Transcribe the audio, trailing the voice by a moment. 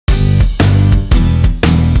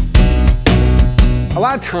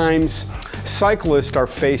lot of times, cyclists are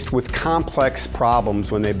faced with complex problems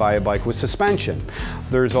when they buy a bike with suspension.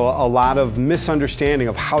 There's a lot of misunderstanding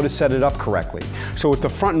of how to set it up correctly. So with the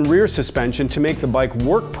front and rear suspension, to make the bike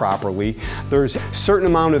work properly, there's a certain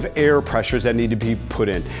amount of air pressures that need to be put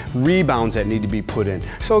in, rebounds that need to be put in.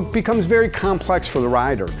 So it becomes very complex for the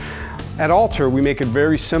rider. At Alter, we make it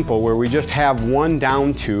very simple, where we just have one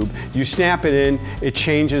down tube. You snap it in, it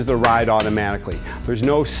changes the ride automatically. There's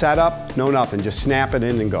no setup, no nothing, just snap it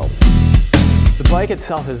in and go. The bike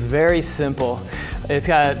itself is very simple. It's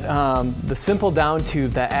got the simple down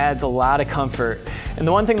tube that adds a lot of comfort. And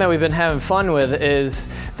the one thing that we've been having fun with is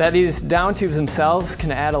that these down tubes themselves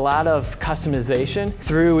can add a lot of customization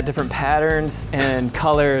through different patterns and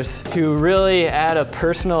colors to really add a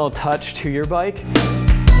personal touch to your bike.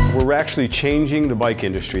 We're actually changing the bike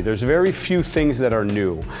industry. There's very few things that are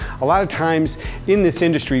new. A lot of times in this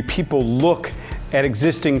industry, people look at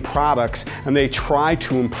existing products and they try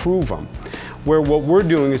to improve them. Where what we're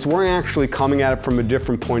doing is we're actually coming at it from a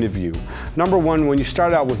different point of view. Number one, when you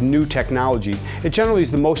start out with new technology, it generally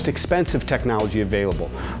is the most expensive technology available.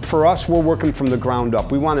 For us, we're working from the ground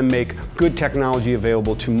up. We want to make good technology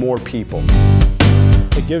available to more people.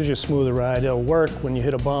 It gives you a smoother ride. It'll work when you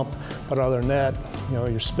hit a bump, but other than that,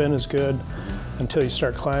 your spin is good until you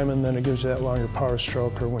start climbing, then it gives you that longer power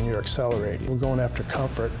stroke or when you're accelerating. We're going after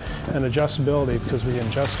comfort and adjustability because we can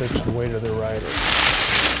adjust it to the weight of the rider.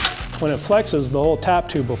 When it flexes, the whole top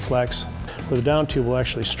tube will flex, where the down tube will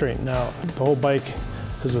actually straighten out. The whole bike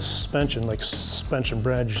is a suspension, like a suspension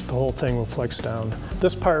bridge. The whole thing will flex down.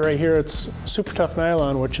 This part right here, it's super tough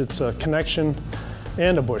nylon, which it's a connection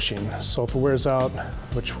and a bushing. So if it wears out,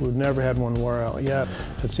 which we've never had one wear out yet,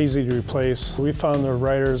 it's easy to replace. We found the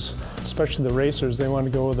riders, especially the racers, they want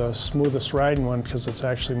to go with the smoothest riding one because it's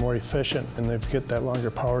actually more efficient and they get that longer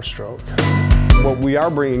power stroke. What we are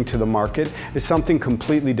bringing to the market is something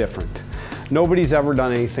completely different. Nobody's ever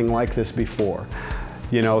done anything like this before.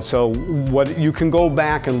 So what you can go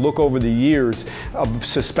back and look over the years of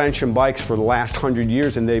suspension bikes for the last 100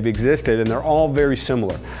 years and they've existed and they're all very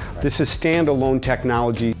similar. This is standalone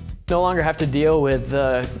technology. No longer have to deal with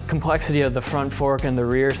the complexity of the front fork and the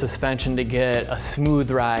rear suspension to get a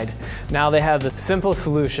smooth ride. Now they have the simple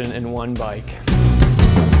solution in one bike.